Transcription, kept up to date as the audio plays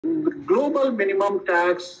global minimum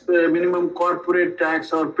tax, minimum corporate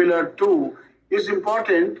tax, or Pillar 2 is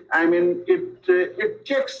important. I mean, it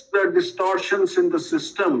checks the distortions in the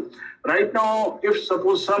system. Right now, if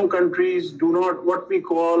suppose some countries do not, what we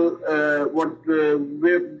call,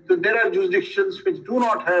 there are jurisdictions which do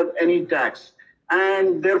not have any tax.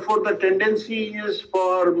 And therefore, the tendency is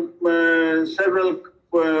for several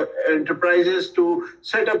enterprises to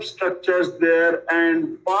set up structures there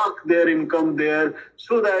and park their income there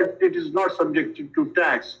so that it is not subjected to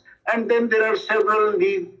tax. And then there are several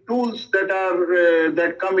tools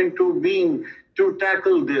that come into being to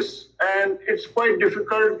tackle this. And it's quite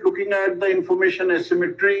difficult looking at the information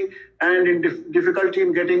asymmetry and difficulty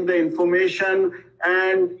in getting the information.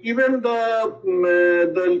 And even the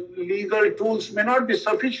legal tools may not be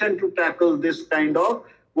sufficient to tackle this kind of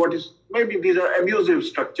maybe these are abusive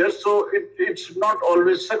structures. So it's not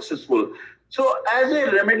always successful. So as a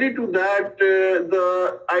remedy to that,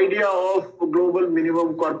 the idea of global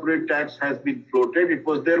minimum corporate tax has been floated. It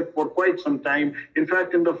was there for quite some time. In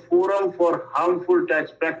fact, in the Forum for Harmful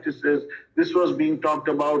Tax Practices, this was being talked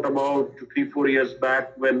about 3-4 years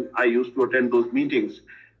back when I used to attend those meetings.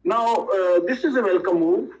 Now, this is a welcome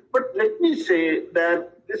move, but let me say that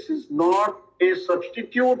this is not a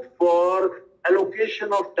substitute for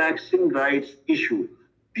allocation of taxing rights issue.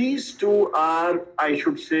 These two are, I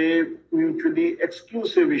should say, mutually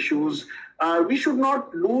exclusive issues. We should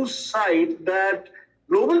not lose sight that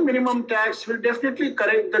global minimum tax will definitely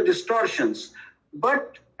correct the distortions.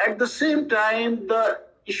 But at the same time, the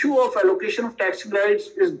issue of allocation of taxing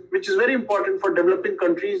rights, which is very important for developing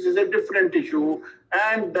countries, is a different issue,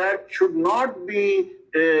 and that should not be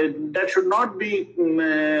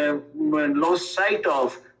lost sight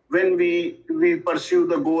of when we pursue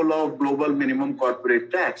the goal of global minimum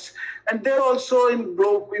corporate tax. And there also in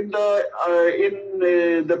the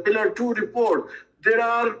Pillar 2 report, there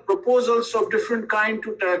are proposals of different kind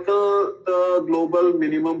to tackle the global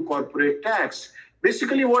minimum corporate tax.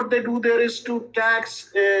 Basically, what they do there is to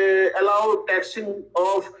allow taxing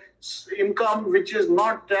of income which is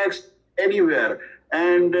not taxed anywhere.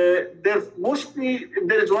 And there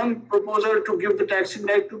is one proposal to give the taxing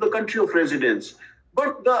right to the country of residence.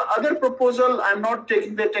 But the other proposal, I'm not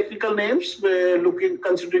taking the technical names,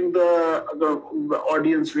 considering the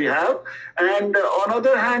audience we have. And on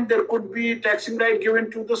other hand, there could be taxing right given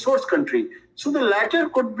to the source country. So the latter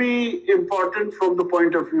could be important from the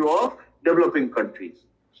point of view of developing countries.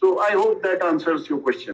 So I hope that answers your question.